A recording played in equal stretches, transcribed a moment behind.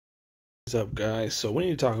What's up, guys? So we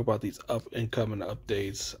need to talk about these up and coming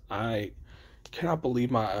updates. I cannot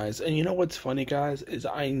believe my eyes. And you know what's funny, guys, is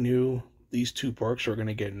I knew these two perks were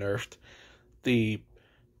gonna get nerfed. The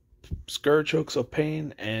Scourge of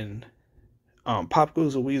Pain and Pop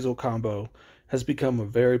Goes a Weasel combo has become a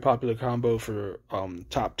very popular combo for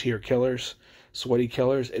top tier killers, sweaty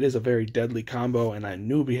killers. It is a very deadly combo, and I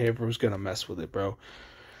knew Behavior was gonna mess with it, bro.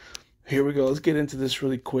 Here we go. Let's get into this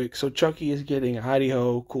really quick. So Chucky is getting a Hidey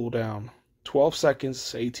Ho cooldown. 12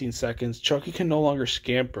 seconds, 18 seconds. Chucky can no longer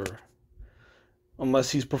scamper unless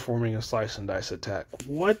he's performing a slice and dice attack.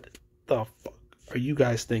 What the fuck are you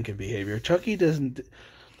guys thinking, Behavior? Chucky doesn't...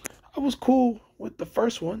 I was cool with the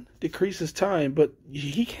first one. Decreases time, but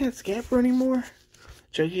he can't scamper anymore?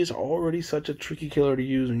 Chucky is already such a tricky killer to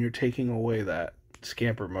use when you're taking away that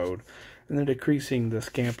scamper mode. And then decreasing the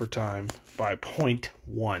scamper time by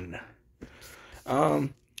 0.1.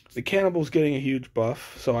 The Cannibal's getting a huge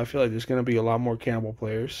buff, so I feel like there's going to be a lot more Cannibal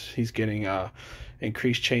players. He's getting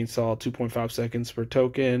increased chainsaw 2.5 seconds per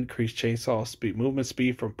token, increased chainsaw speed movement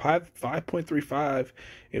speed from 5.35.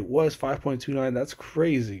 It was 5.29. That's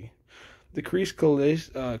crazy. Decreased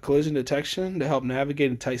collision detection to help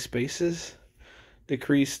navigate in tight spaces.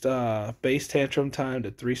 Decreased base tantrum time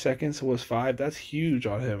to 3 seconds. It was 5. That's huge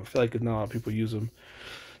on him. I feel like not a lot of people use him.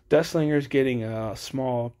 Deathslinger's getting a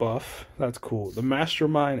small buff. That's cool. The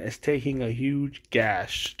Mastermind is taking a huge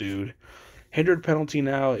gash, dude. Hindered penalty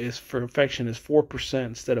now is for infection is 4%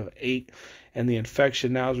 instead of 8%, and the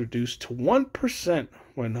infection now is reduced to 1%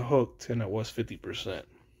 when hooked, and it was 50%.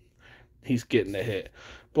 He's getting a hit.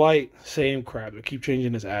 Blight, same crap. They keep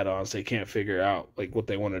changing his add-ons. They can't figure out like what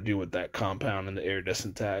they want to do with that compound and the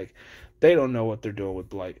iridescent tag. They don't know what they're doing with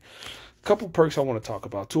Blight. Couple perks I want to talk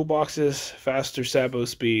about. Toolboxes, faster Sabo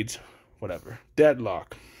speeds, whatever.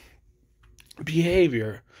 Deadlock.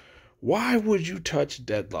 Behavior. Why would you touch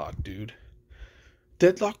Deadlock, dude?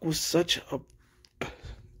 Deadlock was such a...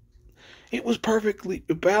 It was perfectly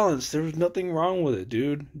balanced. There was nothing wrong with it,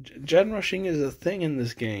 dude. Gen rushing is a thing in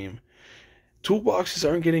this game. Toolboxes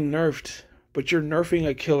aren't getting nerfed, but you're nerfing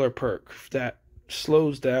a killer perk that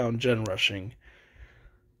slows down gen rushing.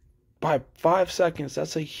 By 5 seconds,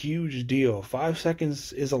 that's a huge deal. 5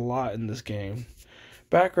 seconds is a lot in this game.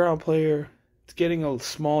 Background player, it's getting a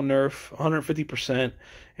small nerf, 150%,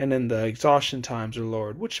 and then the exhaustion times are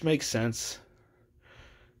lowered, which makes sense.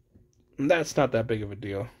 And that's not that big of a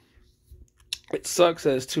deal. It sucks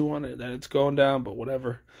that it's 200, that it's going down, but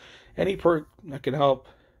whatever. Any perk that can help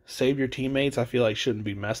save your teammates, I feel like shouldn't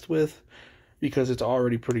be messed with, because it's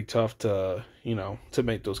already pretty tough to, to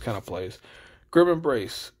make those kind of plays. Grip and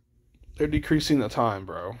Brace. They're decreasing the time,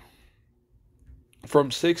 bro.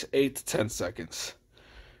 From 6, 8 to 10 seconds.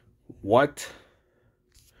 What?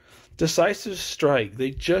 Decisive Strike.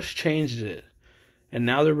 They just changed it. And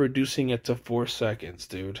now they're reducing it to 4 seconds,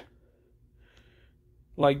 dude.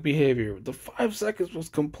 Like Behavior. The 5 seconds was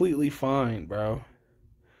completely fine, bro.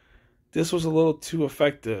 This was a little too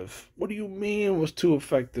effective. What do you mean it was too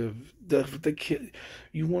effective?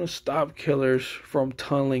 You want to stop killers from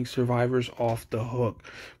tunneling survivors off the hook.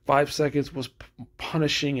 5 seconds was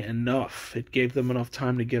punishing enough. It gave them enough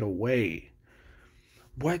time to get away.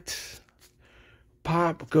 What?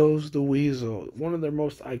 Pop Goes the Weasel. One of their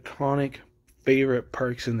most iconic favorite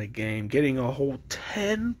perks in the game. Getting a whole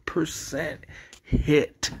 10%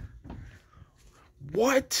 hit.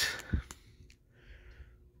 What?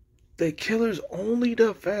 The killer's only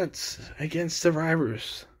defense against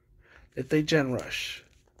survivors if they gen rush.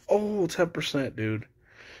 Oh, 10%, dude.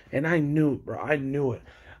 And I knew it, bro. I knew it.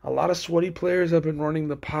 A lot of sweaty players have been running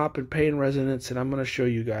the Pop and Pain Resonance, and I'm going to show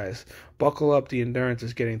you guys. Buckle up, the endurance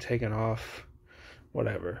is getting taken off.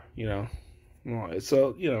 Whatever,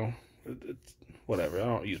 So, it's whatever. I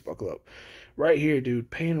don't use Buckle Up. Right here, dude.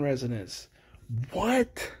 Pain Resonance.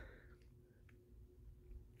 What?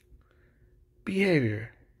 Behavior.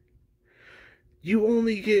 You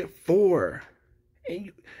only get 4.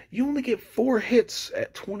 And you only get 4 hits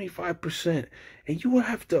at 25%. And you will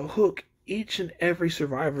have to hook each and every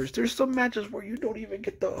survivor. There's some matches where you don't even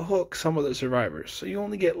get to hook some of the survivors. So you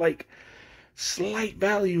only get like slight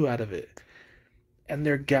value out of it. And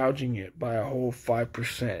they're gouging it by a whole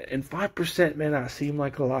 5%. And 5% may not seem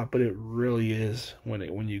like a lot, but it really is when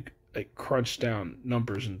you like crunch down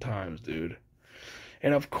numbers and times, dude.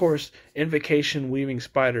 And of course, Invocation Weaving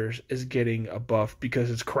Spiders is getting a buff because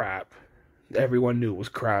it's crap. Everyone knew it was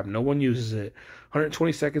crap. No one uses it.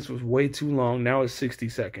 120 seconds was way too long. Now it's 60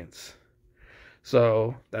 seconds.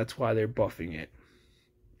 So that's why they're buffing it.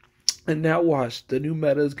 And now watch. The new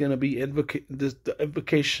meta is going to be the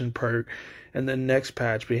Invocation perk. And then next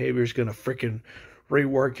patch, Behavior is going to freaking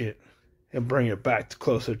rework it. and bring it back to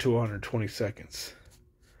closer to 120 seconds.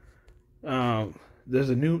 There's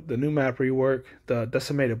the new map rework. The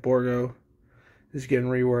Decimated Borgo is getting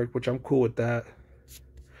reworked, which I'm cool with that.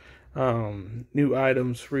 New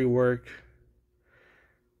items rework.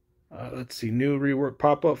 Let's see, new rework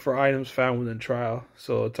pop-up for items found within trial.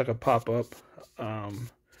 So it's like a pop-up.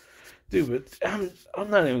 Dude, but I'm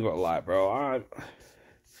not even gonna lie, bro.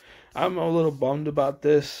 I'm a little bummed about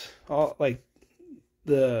this. Like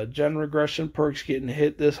the gen regression perks getting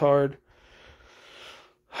hit this hard.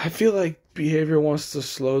 I feel like behavior wants to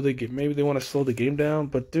slow the game. Maybe they want to slow the game down,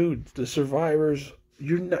 but dude, the survivors,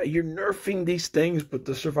 you're nerfing these things, but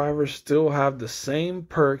the survivors still have the same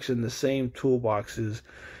perks and the same toolboxes.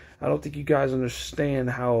 I don't think you guys understand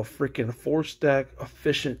how a freaking 4-stack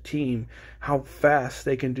efficient team, how fast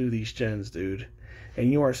they can do these gens, dude.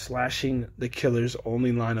 And you are slashing the killer's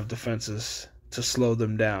only line of defenses to slow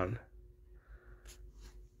them down.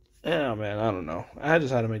 Yeah, man, I don't know. I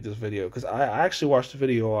just had to make this video because I actually watched the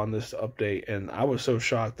video on this update and I was so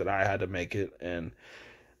shocked that I had to make it. And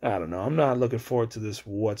I don't know. I'm not looking forward to this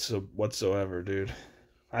whatsoever, dude.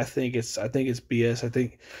 I think it's BS.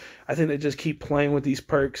 I think they just keep playing with these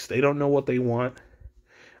perks. They don't know what they want.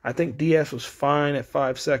 I think DS was fine at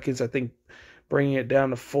 5 seconds. I think bringing it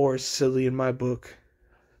down to 4 is silly in my book.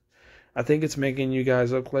 I think it's making you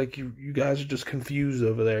guys look like you guys are just confused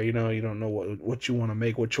over there. You know, you don't know what you want to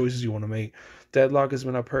make, what choices you want to make. Deadlock has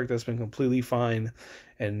been a perk that's been completely fine,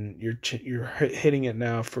 and you're hitting it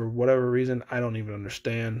now for whatever reason. I don't even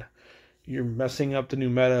understand. You're messing up the new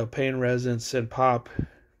meta of Pain Resonance and Pop.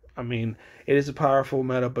 I mean, it is a powerful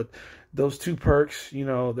meta, but those two perks, you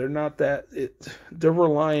know, they're not that. They're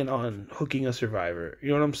relying on hooking a survivor. You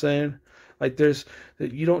know what I'm saying? Like,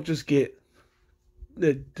 you don't just get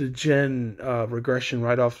the gen regression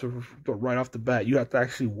right off the bat. You have to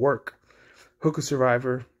actually hook a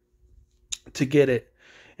survivor to get it,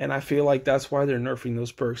 and I feel like that's why they're nerfing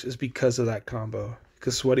those perks, is because of that combo.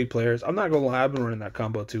 Because sweaty players, I'm not gonna lie, I've been running that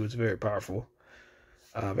combo too. It's very powerful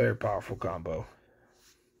combo.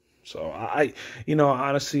 So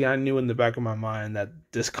honestly, I knew in the back of my mind that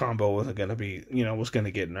this combo wasn't gonna be, was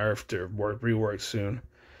gonna get nerfed or reworked soon.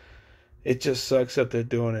 It just sucks that they're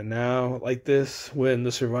doing it now like this when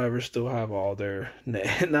the survivors still have all their...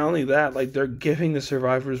 Not only that, like, they're giving the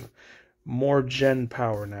survivors more gen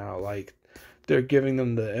power now. Like, they're giving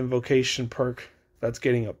them the invocation perk that's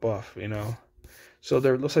getting a buff, So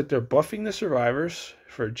it looks like they're buffing the survivors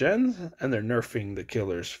for gens and they're nerfing the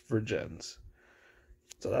killers for gens.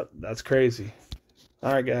 So that's crazy.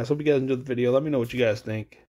 Alright guys, hope you guys enjoyed the video. Let me know what you guys think.